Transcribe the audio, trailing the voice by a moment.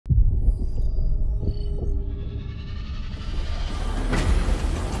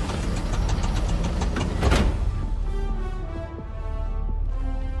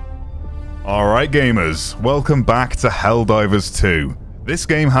Alright gamers, welcome back to Helldivers 2. This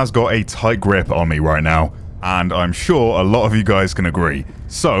game has got a tight grip on me right now, and I'm sure a lot of you guys can agree.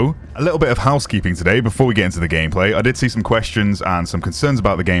 So, a little bit of housekeeping today before we get into the gameplay. I did see some questions and some concerns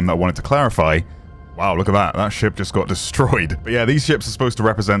about the game that I wanted to clarify. Wow, look at that. That ship just got destroyed. But yeah, these ships are supposed to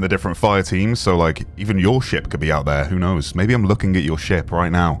represent the different fire teams, so like, even your ship could be out there. Who knows? Maybe I'm looking at your ship right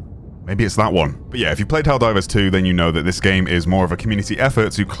now. Maybe it's that one. But yeah, if you played Helldivers 2, then you know that this game is more of a community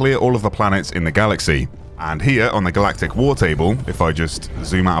effort to clear all of the planets in the galaxy. And here on the galactic war table, if I just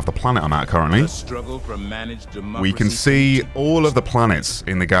zoom out of the planet I'm at currently, we can see all of the planets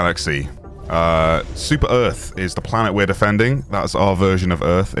in the galaxy. Super Earth is the planet we're defending. That's our version of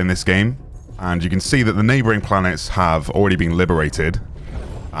Earth in this game. And you can see that the neighboring planets have already been liberated.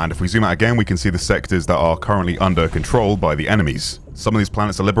 And if we zoom out again, we can see the sectors that are currently under control by the enemies. Some of these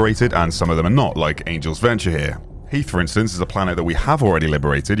planets are liberated and some of them are not, like Angel's Venture here. Heath, for instance, is a planet that we have already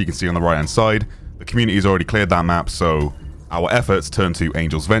liberated. You can see on the right hand side, the community has already cleared that map, so our efforts turn to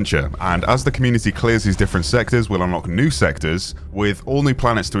Angel's Venture. And as the community clears these different sectors, we'll unlock new sectors with all new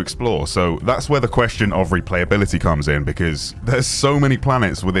planets to explore. So that's where the question of replayability comes in, because there's so many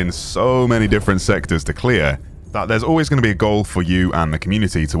planets within so many different sectors to clear that there's always going to be a goal for you and the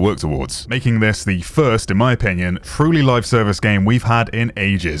community to work towards, making this the first, in my opinion, truly live service game we've had in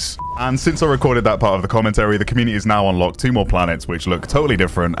ages. And since I recorded that part of the commentary, the community has now unlocked 2 more planets which look totally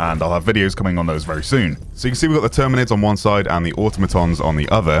different, and I'll have videos coming on those very soon. So you can see we've got the Terminids on one side and the Automatons on the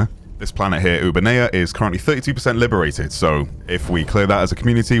other. This planet here, Ubanea, is currently 32% liberated, so if we clear that as a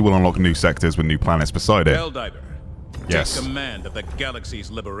community, we'll unlock new sectors with new planets beside it. Helldiver, yes. Take command of the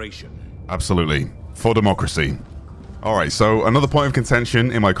galaxy's liberation. Absolutely. For democracy. Alright, so another point of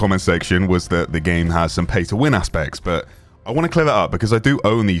contention in my comment section was that the game has some pay-to-win aspects, but I want to clear that up because I do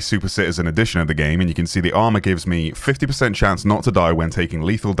own the Super Citizen edition of the game, and you can see the armor gives me 50% chance not to die when taking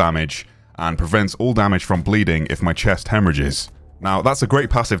lethal damage, and prevents all damage from bleeding if my chest hemorrhages. Now, that's a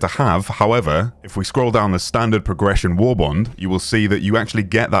great passive to have. However, if we scroll down the standard progression warbond, you will see that you actually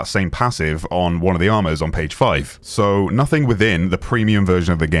get that same passive on one of the armors on page 5. So nothing within the premium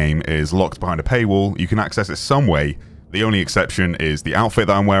version of the game is locked behind a paywall. You can access it some way. The only exception is the outfit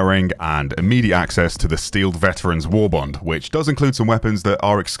that I'm wearing and immediate access to the Steeled Veterans Warbond, which does include some weapons that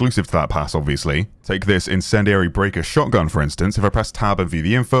are exclusive to that pass, obviously. Take this Incendiary Breaker Shotgun, for instance. If I press tab and view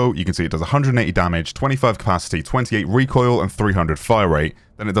the info, you can see it does 180 damage, 25 capacity, 28 recoil, and 300 fire rate.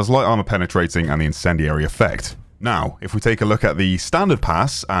 Then it does light armor penetrating and the incendiary effect. Now, if we take a look at the standard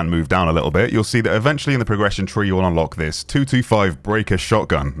pass and move down a little bit, you'll see that eventually in the progression tree you'll unlock this 225 Breaker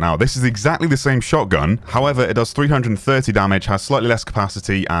Shotgun. Now, this is exactly the same shotgun, however it does 330 damage, has slightly less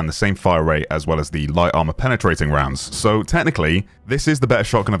capacity and the same fire rate as well as the light armor penetrating rounds. So technically, this is the better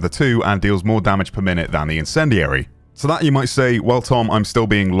shotgun of the two and deals more damage per minute than the incendiary. So that you might say, well Tom, I'm still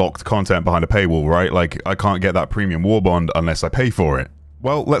being locked content behind a paywall, right? Like, I can't get that premium warbond unless I pay for it.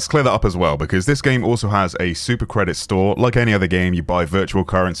 Well, let's clear that up as well, because this game also has a super credit store. Like any other game, you buy virtual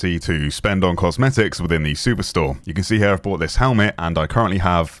currency to spend on cosmetics within the super store. You can see here I've bought this helmet, and I currently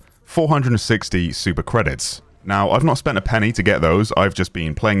have 460 super credits. Now, I've not spent a penny to get those, I've just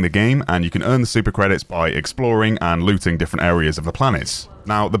been playing the game, and you can earn the super credits by exploring and looting different areas of the planets.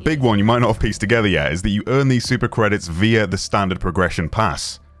 Now, the big one you might not have pieced together yet is that you earn these super credits via the standard progression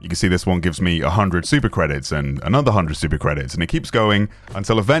pass. You can see this one gives me 100 super credits and another 100 super credits, and it keeps going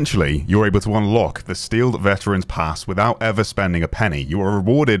until eventually you're able to unlock the Steeled Veterans Pass without ever spending a penny. You are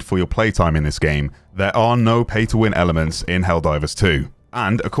rewarded for your playtime in this game. There are no pay-to-win elements in Helldivers 2.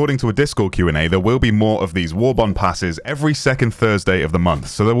 And according to a Discord Q&A, there will be more of these Warbond passes every second Thursday of the month,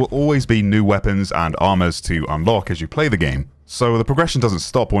 so there will always be new weapons and armors to unlock as you play the game. So the progression doesn't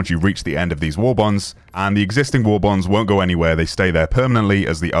stop once you reach the end of these Warbonds, and the existing Warbonds won't go anywhere, they stay there permanently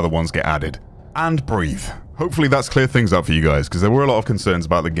as the other ones get added. And breathe. Hopefully that's cleared things up for you guys, because there were a lot of concerns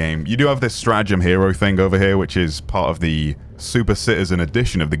about the game. You do have this Stratagem Hero thing over here, which is part of the Super Citizen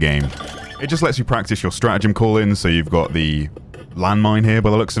edition of the game. It just lets you practice your stratagem call-ins, so you've got the landmine here by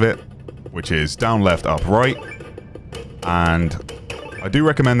the looks of it, which is down, left, up, right. And I do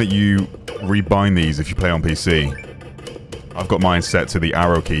recommend that you rebind these if you play on PC. I've got mine set to the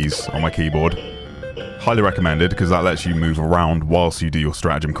arrow keys on my keyboard. Highly recommended, because that lets you move around whilst you do your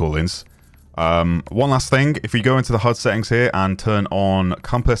stratagem call-ins. One last thing, if you go into the HUD settings here and turn on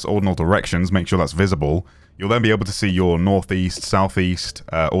compass ordinal directions, make sure that's visible, you'll then be able to see your northeast, southeast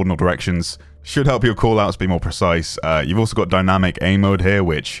ordinal directions. Should help your callouts be more precise. You've also got dynamic aim mode here,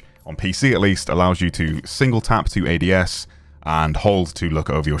 which on PC at least allows you to single tap to ADS and hold to look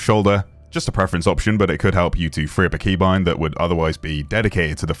over your shoulder. Just a preference option, but it could help you to free up a keybind that would otherwise be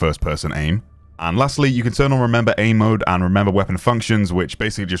dedicated to the first person aim. And lastly, you can turn on Remember Aim Mode and Remember Weapon Functions, which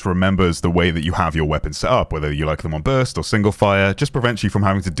basically just remembers the way that you have your weapons set up, whether you like them on burst or single fire, just prevents you from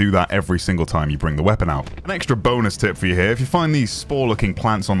having to do that every single time you bring the weapon out. An extra bonus tip for you here, if you find these spore-looking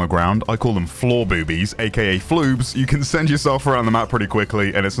plants on the ground, I call them floor boobies, aka floobs, you can send yourself around the map pretty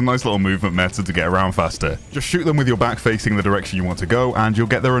quickly, and it's a nice little movement method to get around faster. Just shoot them with your back facing the direction you want to go, and you'll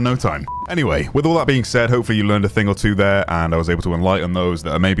get there in no time. Anyway, with all that being said, hopefully you learned a thing or two there, and I was able to enlighten those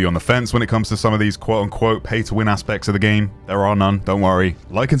that are maybe on the fence when it comes to some of these quote-unquote pay-to-win aspects of the game. There are none, don't worry.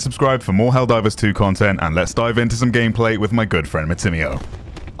 Like and subscribe for more Helldivers 2 content, and let's dive into some gameplay with my good friend Matimio.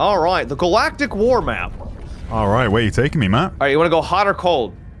 Alright, the Galactic War map. Alright, where are you taking me, Matt? Alright, you want to go hot or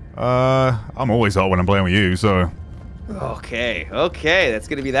cold? I'm always hot when I'm playing with you, so... Okay, that's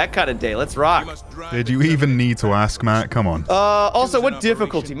gonna be that kind of day. Let's rock. Did you even need to ask, Matt? Come on. Also, what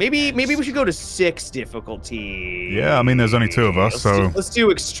difficulty? Maybe we should go to 6 difficulty. Yeah, I mean, there's only 2 of us, so... Let's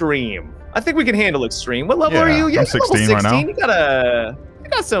do extreme. I think we can handle extreme. What level are you? Yeah, I'm 16 right now. You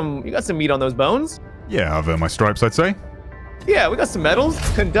got some meat on those bones. Yeah, I've earned my stripes, I'd say. Yeah, we got some medals.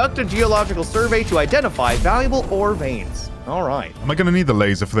 Conduct a geological survey to identify valuable ore veins. All right. Am I gonna need the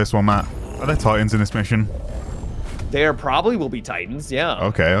laser for this one, Matt? Are there Titans in this mission? There probably will be Titans, yeah.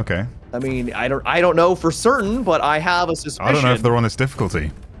 Okay. I mean, I don't know for certain, but I have a suspicion. I don't know if they're on this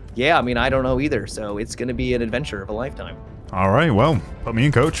difficulty. Yeah, I mean, I don't know either, so it's gonna be an adventure of a lifetime. Alright, well, put me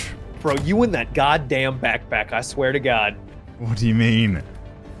in, coach. Bro, you and that goddamn backpack, I swear to God. What do you mean?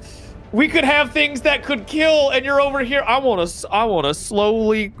 We could have things that could kill, and you're over here. I wanna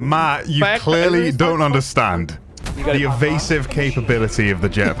slowly... Matt, you clearly don't understand the evasive capability of the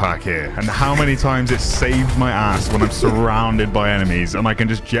jetpack here, and how many times it saved my ass when I'm surrounded by enemies and I can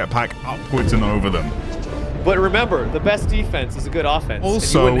just jetpack upwards and over them. But remember, the best defense is a good offense.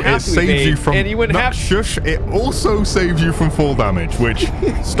 Also, it saves you from... Shush, it also saves you from fall damage, which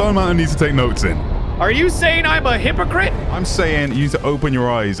Stone Mountain needs to take notes in. Are you saying I'm a hypocrite? I'm saying you need to open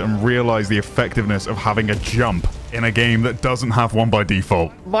your eyes and realize the effectiveness of having a jump in a game that doesn't have one by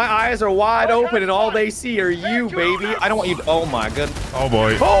default. My eyes are wide open and all they see are you, baby. I don't want you to... Oh my god. Oh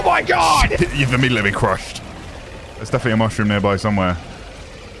boy. Oh my god! You've immediately crushed. There's definitely a mushroom nearby somewhere.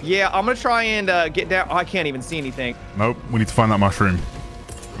 Yeah, I'm gonna try and get down. Oh, I can't even see anything. Nope, we need to find that mushroom.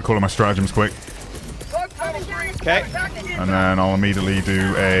 I'm calling my stratagems quick. Okay. And then I'll immediately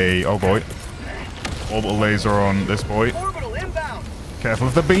do a... Oh boy. Orbital laser on this boy. Careful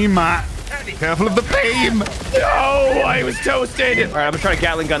of the beam, Matt. Careful of the beam. No, I was toasted. All right, I'm gonna try to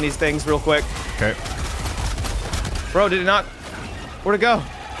Gatling gun these things real quick. Okay. Bro, did it not? Where'd it go?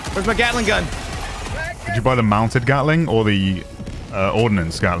 Where's my Gatling gun? Did you buy the mounted Gatling or the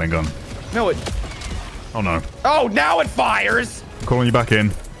ordnance Gatling gun? No, it... Oh no. Oh, now it fires. I'm calling you back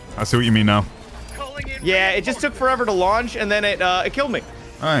in. I see what you mean now. Yeah, it just took forever to launch, and then it killed me.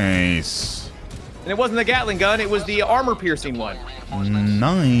 Nice. And it wasn't the Gatling gun, it was the armor-piercing one.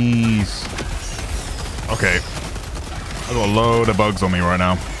 Nice. Okay. I've got a load of bugs on me right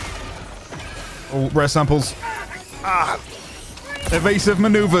now. Oh, rare samples. Ah. Evasive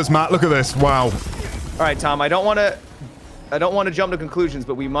maneuvers, Matt. Look at this. Wow. All right, Tom, I don't want to jump to conclusions,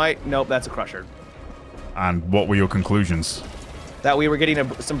 but we might... Nope, that's a crusher. And what were your conclusions? That we were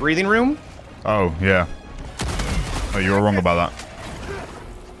getting some breathing room? Oh, yeah. Oh, you were wrong about that.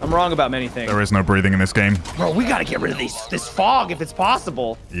 I'm wrong about many things. There is no breathing in this game. Bro, we gotta get rid of this fog if it's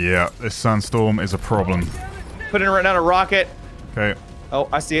possible. Yeah, this sandstorm is a problem. Put in right now a rocket. Okay. Oh,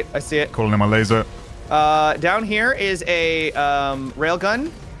 I see it. Calling in my laser. Down here is a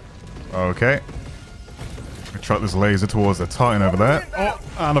railgun. Okay. I chuck this laser towards the Titan over there. Oh,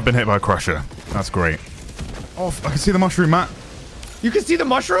 and I've been hit by a crusher. That's great. Oh, I can see the mushroom, Matt. You can see the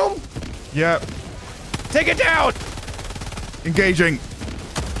mushroom? Yeah. Take it down! Engaging.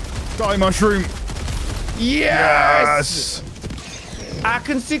 Die, mushroom. Yes! I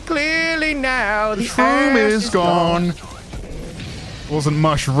can see clearly now. The shroom is gone. Wasn't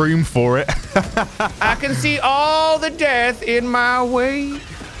much room for it. I can see all the death in my way.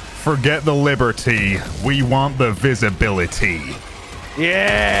 Forget the liberty. We want the visibility.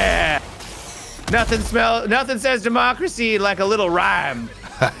 Yeah! Nothing says democracy like a little rhyme.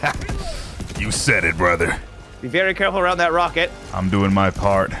 You said it, brother. Be very careful around that rocket. I'm doing my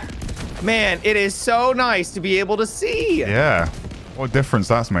part. Man, it is so nice to be able to see. Yeah. What difference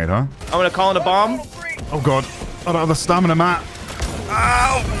that's made, huh? I'm gonna call in a bomb. Oh god. I don't have the stamina, Matt.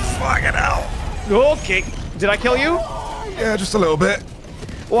 Ow! Fucking hell. Okay. Did I kill you? Yeah, just a little bit.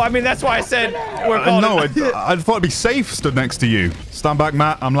 Well, I mean, that's why I said we're calling no, I thought it'd be safe stood next to you. Stand back,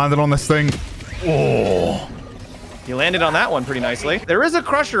 Matt. I'm landing on this thing. Oh. You landed on that one pretty nicely. There is a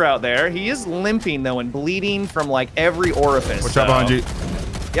crusher out there. He is limping, though, and bleeding from, like, every orifice. Watch out behind you.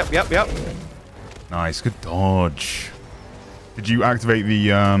 Yep. Nice, good dodge. Did you activate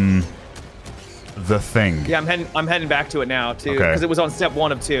the thing? Yeah, I'm heading back to it now too, Okay. because it was on step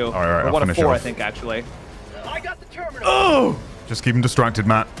 1 of 2. All right, or I'll 1 of finish 4, off. I think actually. I got the terminal. Oh! Just keep him distracted,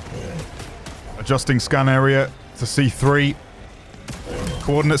 Matt. Adjusting scan area to C3.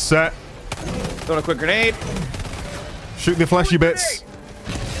 Coordinates set. Throwing a quick grenade. Shoot the fleshy bits.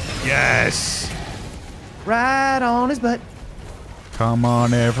 Yes. Right on his butt. Come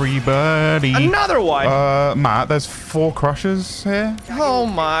on, everybody. Another one. Matt, there's 4 crushers here. Oh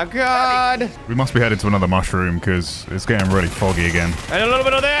my god. We must be headed to another mushroom because it's getting really foggy again. And a little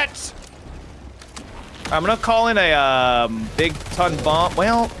bit of that. I'm gonna call in a big ton bomb.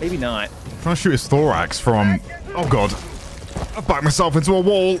 Well, maybe not. I'm trying to shoot his thorax from... Oh, God. I backed myself into a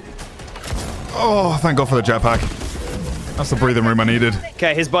wall. Oh, thank God for the jetpack. That's the breathing room I needed.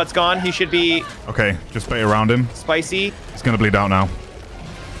 Okay, his butt's gone. He should be Okay, just bait around him. spicy. He's going to bleed out now. All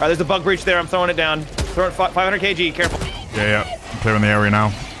right, there's a bug breach there. I'm throwing it down. Throwing 500 kg. Careful. Yeah. I'm clearing the area now.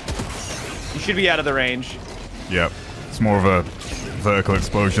 You should be out of the range. Yep. It's more of a vertical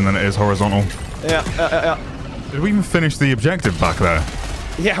explosion than it is horizontal. Yeah. Did we even finish the objective back there?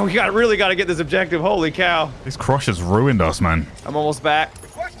 Yeah, we really got to get this objective. Holy cow. These crushers ruined us, man. I'm almost back.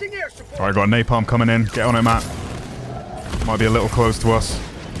 Requesting air support. All right, got a napalm coming in. Get on it, Matt. Might be a little close to us.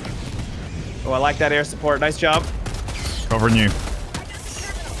 Oh, I like that air support. Nice job. Covering you.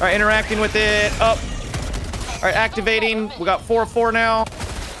 All right, interacting with it. Up. All right, activating. We got 4 of 4 now.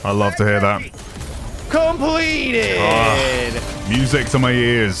 I love to hear that. Completed. Music to my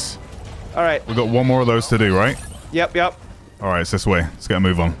ears. All right. We've got 1 more of those to do, right? Yep. All right, it's this way. Let's get a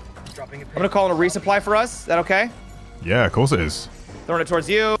move on. Dropping a I'm gonna call in a resupply for us. Is that okay? Yeah, of course it is. Throwing it towards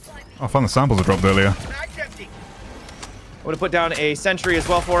you. Oh, I found the samples I dropped earlier. bag's empty. I'm gonna put down a sentry as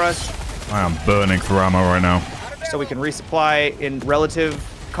well for us, I am burning through ammo right now. so we can resupply in relative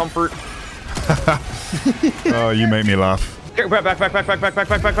comfort. Oh, you make me laugh. Here, back.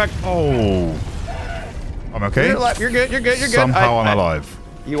 Oh. I'm okay? You're alive. You're good. Somehow I'm alive.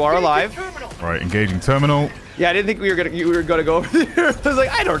 You are alive. Terminal. Right, engaging terminal. Yeah, I didn't think you were gonna go over there. I was like,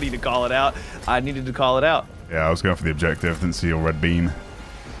 I don't need to call it out. I needed to call it out. Yeah, I was going for the objective. Didn't see your red beam.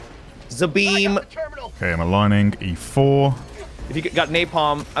 Zabeam. The terminal. Okay, I'm aligning E4. If you got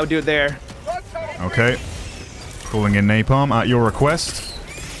napalm, I would do it there. Drug tunnel. Okay. Calling in napalm at your request.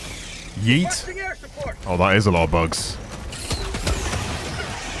 Yeet. Requesting air support. Oh, that is a lot of bugs.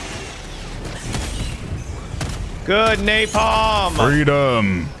 Good napalm.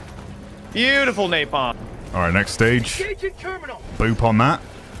 Freedom. Beautiful napalm. All right, next stage. Engaging terminal. Boop on that.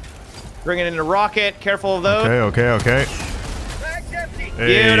 Bringing in a rocket. Careful of those. Okay. Bag's empty.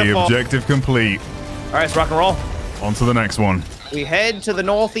 Hey, Beautiful. objective complete. All right, let's rock and roll. On to the next one. We head to the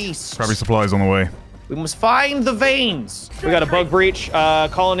northeast. Grab your supplies on the way. We must find the veins. We got a bug breach.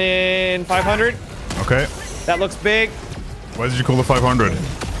 Calling in 500. Okay. That looks big. Where did you call the 500?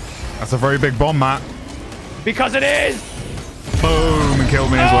 That's a very big bomb, Matt. Because it is. Boom, and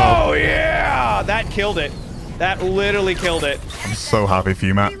killed me as well. Oh, yeah. That killed it. That literally killed it. I'm so happy for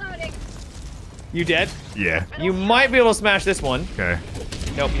you, Matt. You dead? Yeah. You might be able to smash this one. Okay.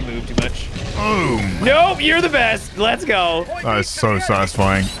 Nope, you moved too much. Boom. Nope, you're the best. Let's go. That is so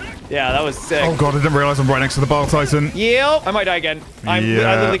satisfying. Yeah, that was sick. Oh god, I didn't realize I'm right next to the Bar Titan. Yep. I might die again. I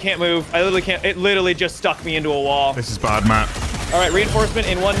Yeah. literally can't move. I literally can't. It literally just stuck me into a wall. This is bad, Matt. All right, reinforcement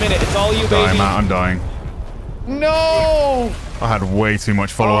in 1 minute. It's all you, Dying, baby. Matt. I'm dying. No. I had way too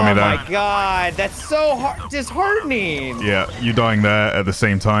much following me Oh there. my god, that's so disheartening. Yeah, you dying there at the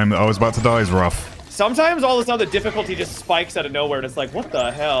same time that I was about to die is rough. Sometimes all of a sudden the difficulty just spikes out of nowhere and it's like, what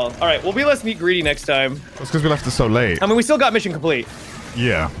the hell? All right, we'll be less meat greedy next time. That's because we left it so late. I mean, we still got mission complete.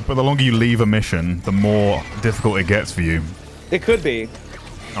 Yeah, but the longer you leave a mission, the more difficult it gets for you. It could be.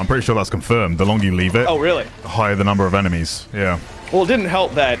 I'm pretty sure that's confirmed. The longer you leave it, Oh, really? the higher the number of enemies. Yeah. Well, it didn't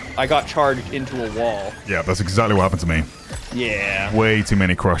help that I got charged into a wall. Yeah, that's exactly what happened to me. Yeah. Way too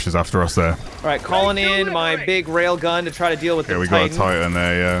many crushes after us there. All right, calling in my big rail gun to try to deal with Okay, the we got a Titan. Titan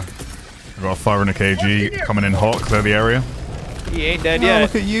there, yeah. We got a 500 kg coming in hot, clear the area. He ain't dead Oh, yet.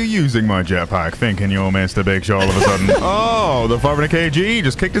 look at you using my jetpack, thinking you're Mr. Big Shot all of a sudden. Oh, the 500 kg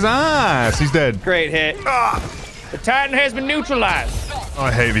just kicked his ass. He's dead. Great hit. The Titan has been neutralized.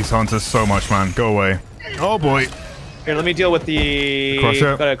 I hate these hunters so much, man. Go away. Oh, boy. Here, let me deal with the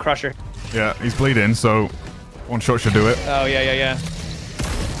Crusher. Got a crusher. Yeah, he's bleeding, so one shot should do it. Oh, yeah.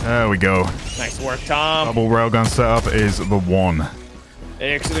 There we go. Nice work, Tom. Double railgun setup is the one.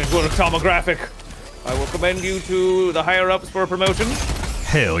 Excellent work, Tomographic. I will commend you to the higher-ups for a promotion.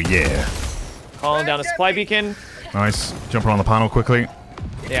 Hell yeah. Calling down a supply beacon. Nice. Jumping on the panel quickly.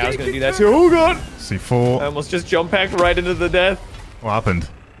 Yeah, I was gonna do that too. Oh, God. I C4. almost just jump packed right into the death. What happened?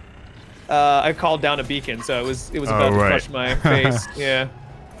 I called down a beacon, so it was about to crush my face. Yeah.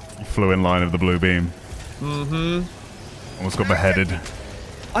 You flew in line of the blue beam. Mm-hmm. Almost got beheaded.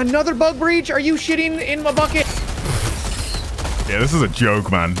 Another bug breach? Are you shitting in my bucket? Yeah, this is a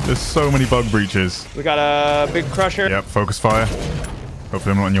joke, man. There's so many bug breaches. We got a big crusher. Yep, focus fire.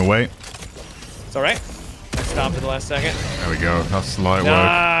 Hopefully I'm not in your way. It's all right. I stopped at the last second. There we go. That's light work.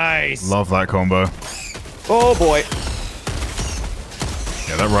 Nice. Love that combo. Oh boy.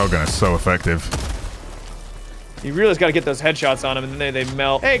 Yeah, that railgun is so effective. You really just got to get those headshots on them, and then they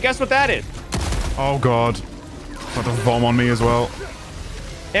melt. Hey, guess what that is? Oh god. Got a bomb on me as well.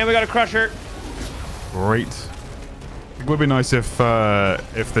 And we got a crusher. Great. It would be nice if the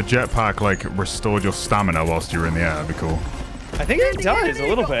jetpack like restored your stamina whilst you were in the air. That'd be cool. I think it does a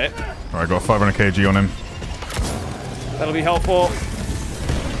little bit. Alright, got 500 kg on him. That'll be helpful.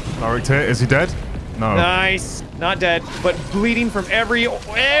 Direct hit. Is he dead? No. Nice. Not dead, but bleeding from every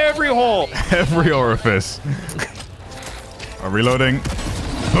hole. Every orifice. Reloading.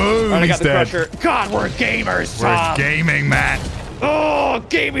 Boom, Alright, I he's got the dead. crusher. God, we're gamers, We're Tom. gaming, man. Oh,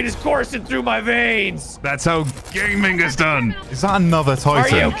 gaming is coursing through my veins. That's how gaming is done. Is that another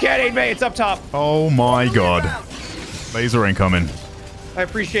Titan? Are you kidding me? It's up top. Oh my god. Laser incoming. I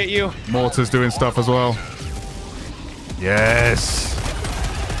appreciate you. Mortar's doing stuff as well. Yes.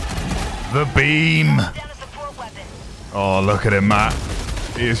 The beam. Oh, look at him, Matt.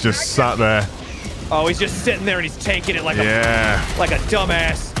 He is just sat there. Oh, he's just sitting there and he's taking it like a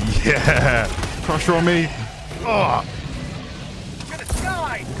dumbass. Yeah. Crusher on me. Oh.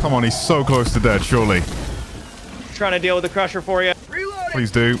 Come on, he's so close to dead, surely. Trying to deal with the crusher for you.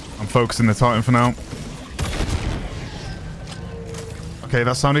 Please do. I'm focusing the Titan for now. Okay,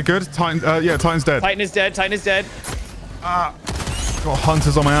 that sounded good. Titan, yeah, Titan's dead. Titan is dead. Titan is dead. Got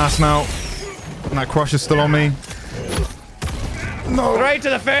hunters on my ass now. And that crusher's still on me. No. Right to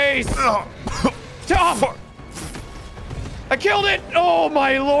the face. Tom! I killed it. Oh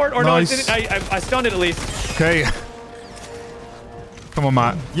my lord. Or Nice. no, I didn't. I stunned it at least. Okay. Come on,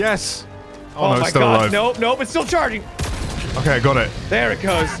 Matt. Yes. Oh, no, my it's still god. alive. Nope, nope. It's still charging. Okay, I got it. There it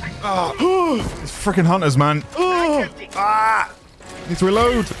goes. It's freaking hunters, man. Need to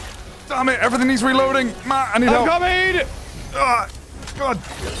reload. Damn it, everything needs reloading. Matt, I need I'm help. coming. God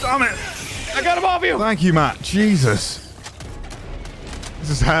damn it. I got him off you. Thank you, Matt. Jesus. This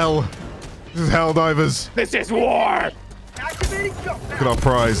is hell. This is Helldivers. This is war. Activating jump. Look at our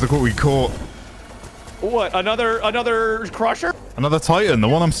prize. Look what we caught. What? Another crusher? Another Titan, the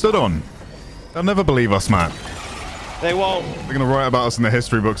one I'm stood on. They'll never believe us, Matt. They won't. They're gonna write about us in the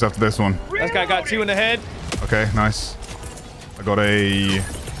history books after this one. This guy got 2 in the head. Okay, nice. I got a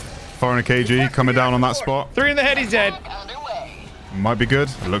 400 kg coming down on that spot. 3 in the head. He's dead. Might be good.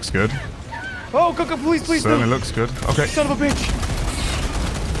 It looks good. Oh, go, please, please. Certainly No. looks good. Okay. Son of a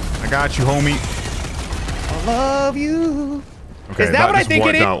bitch. I got you, homie. I love you. Okay, Is that what I just think it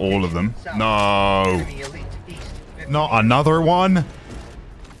wiped is? out all of them. No. Not another one.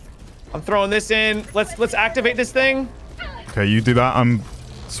 I'm throwing this in. Let's activate this thing. Okay, you do that. I'm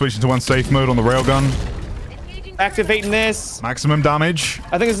switching to unsafe mode on the railgun. Activating this. Maximum damage.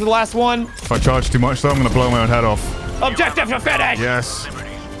 I think this is the last one. If I charge too much, though, I'm going to blow my own head off. Objective to finish. Yes.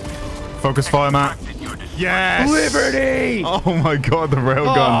 Focus fire, Matt. Yes. Liberty. Oh my god, the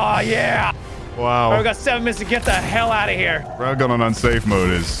railgun. Oh, yeah. Wow. We got 7 minutes to get the hell out of here. Railgun on unsafe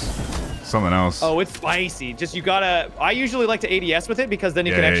mode is something else. Oh, it's spicy. Just you gotta. I usually like to ADS with it because then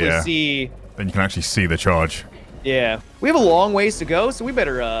you can Yeah, actually yeah. see. Then you can actually see the charge. Yeah. We have a long ways to go, so we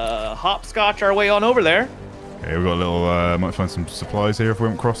better hopscotch our way on over there. Okay, we've got a little, might find some supplies here if we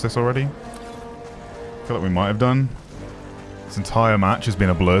haven't crossed this already. I feel like we might have done. This entire match has been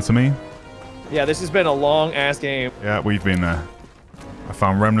a blur to me. Yeah, this has been a long ass game. Yeah, we've been there. I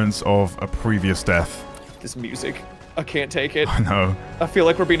found remnants of a previous death. This music. I can't take it. I know. I feel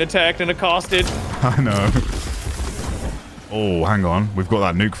like we're being attacked and accosted. I know. Oh, hang on. We've got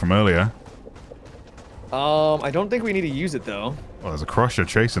that nuke from earlier. I don't think we need to use it though. Well, there's a crusher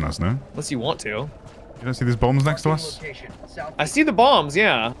chasing us now. Unless you want to. You don't see these bombs next to us? I see the bombs,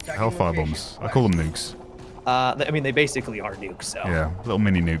 yeah. Hellfire bombs. I call them nukes. I mean, they basically are nukes, so. Yeah, little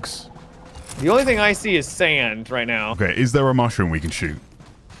mini nukes. The only thing I see is sand right now. Okay, is there a mushroom we can shoot?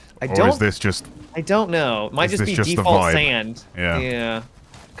 I Or don't. is this just... I don't know. It might Is just this be just the default vibe? sand. Yeah. Yeah.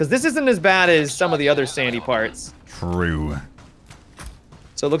 Because this isn't as bad as some of the other sandy parts. True.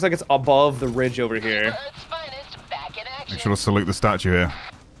 So it looks like it's above the ridge over here. Make sure to salute the statue here.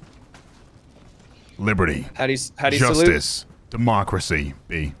 Liberty. How do you salute? Justice. Democracy.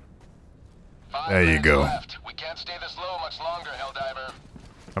 B. There you go. We can't stay this low much longer, Helldiver.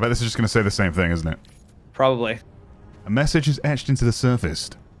 I bet this is just going to say the same thing, isn't it? Probably. A message is etched into the surface.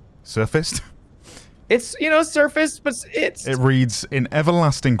 Surfaced? It's, you know, surface, but it's... It reads, in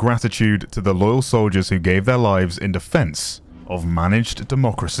everlasting gratitude to the loyal soldiers who gave their lives in defense of managed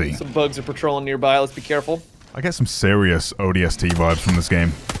democracy. Some bugs are patrolling nearby. Let's be careful. I get some serious ODST vibes from this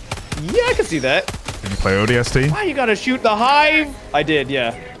game. Yeah, I can see that. Did you play ODST? Why you gotta shoot the hive? I did,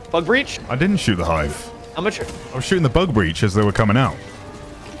 yeah. Bug breach? I didn't shoot the hive. I'm not sure. I was shooting the bug breach as they were coming out.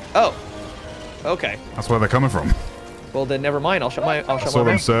 Oh. Okay. That's where they're coming from. Well, then never mind. I'll shut my I saw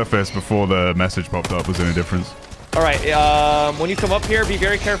them surface before the message popped up. Was there any difference? All right. When you come up here, be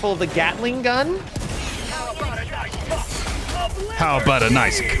very careful of the Gatling gun. How about a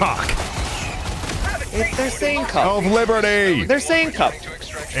nice cock? They're saying cup. Of liberty! They're saying cup.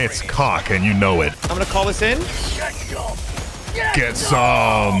 It's cock and you know it. I'm gonna call this in. Get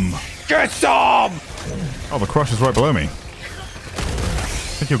some! Get some! Oh, the crush is right below me. I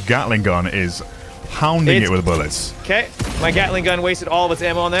think your Gatling gun is pounding it with bullets. Okay, my Gatling gun wasted all of its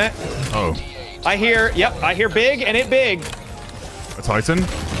ammo on that. Oh. I hear big and it big. A Titan?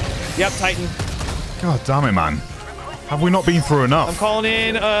 Yep, Titan. God damn it, man. Have we not been through enough? I'm calling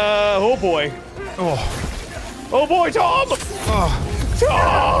in, oh boy. Oh boy, Tom!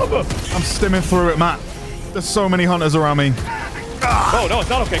 Tom! I'm stimming through it, Matt. There's so many hunters around me. Oh, no, it's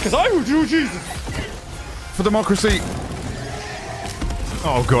not okay, because Jesus. For democracy.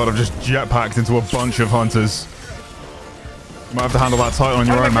 Oh god, I've just jetpacked into a bunch of hunters. You might have to handle that title on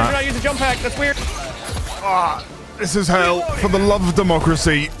your own, Matt. I use a jump pack. That's weird. This is hell. For the love of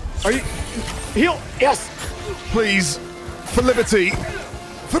democracy. Are you... Heal. Yes. Please. For liberty.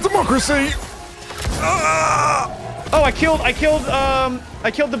 For democracy. Oh, I killed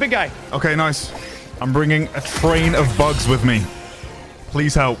the big guy. Okay, nice. I'm bringing a train of bugs with me.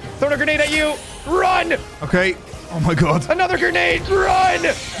 Please help. Throwing a grenade at you. Run. Okay. Oh my god. Another grenade. Run.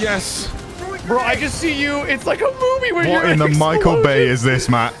 Yes. Bro, I just see you. It's like a movie where you're What in the Michael Bay is this,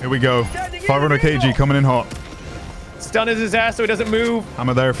 Matt? Here we go. 500 kg coming in hot. Stun his ass so he doesn't move.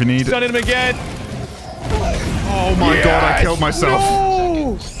 Hammer there if you need. Stun him again. Oh my god, I killed myself.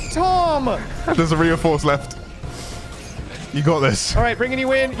 No! Tom! There's a reinforce left. You got this. All right, bringing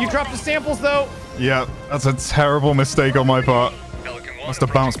you in. You dropped the samples, though. Yeah, that's a terrible mistake on my part. Must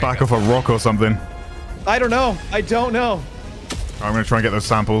have bounced back off a rock or something. I don't know. I don't know. I'm going to try and get those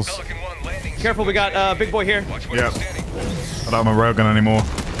samples. Careful, we got Big Boy here. Yep. I don't have my railgun anymore.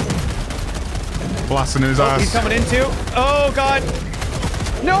 Blasting in his ass. He's coming in, too. Oh, God.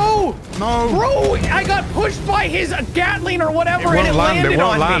 No! No! Bro, I got pushed by his Gatling or whatever, and it land. landed It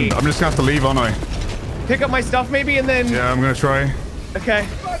won't on land. me. I'm just going to have to leave, aren't I? Pick up my stuff, maybe, and then... Yeah, I'm going to try. Okay.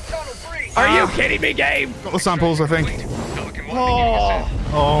 Are you kidding me, game? Got the samples, I think. Oh.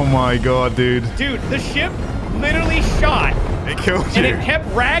 Oh my god, dude. Dude, the ship literally shot. It killed you. And it kept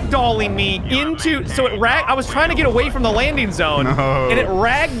ragdolling me into... So I was trying to get away from the landing zone. No. And it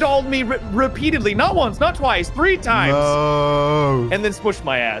ragdolled me repeatedly. Not once, not twice, 3 times. No. And then smushed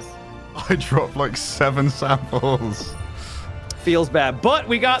my ass. I dropped like 7 samples. Feels bad. But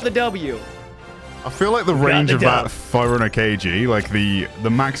we got the W. I feel like the range of that 500 kg, like the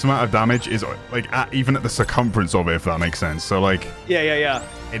max amount of damage is like even at the circumference of it, if that makes sense. So like, Yeah.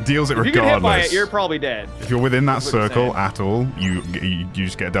 it deals it If you regardless. get hit by it, you're probably dead. If you're within that That's what it's circle saying. at all, you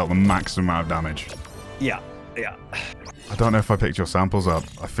just get dealt the maximum amount of damage. Yeah. I don't know if I picked your samples up.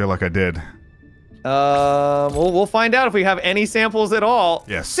 I feel like I did. We'll find out if we have any samples at all.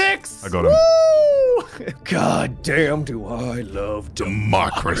 Yes. 6. I got him. Woo! God damn, do I love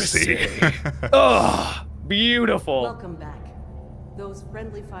democracy. Ugh, beautiful. Welcome back. Those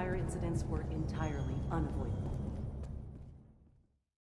friendly fire incidents were entirely unavoidable.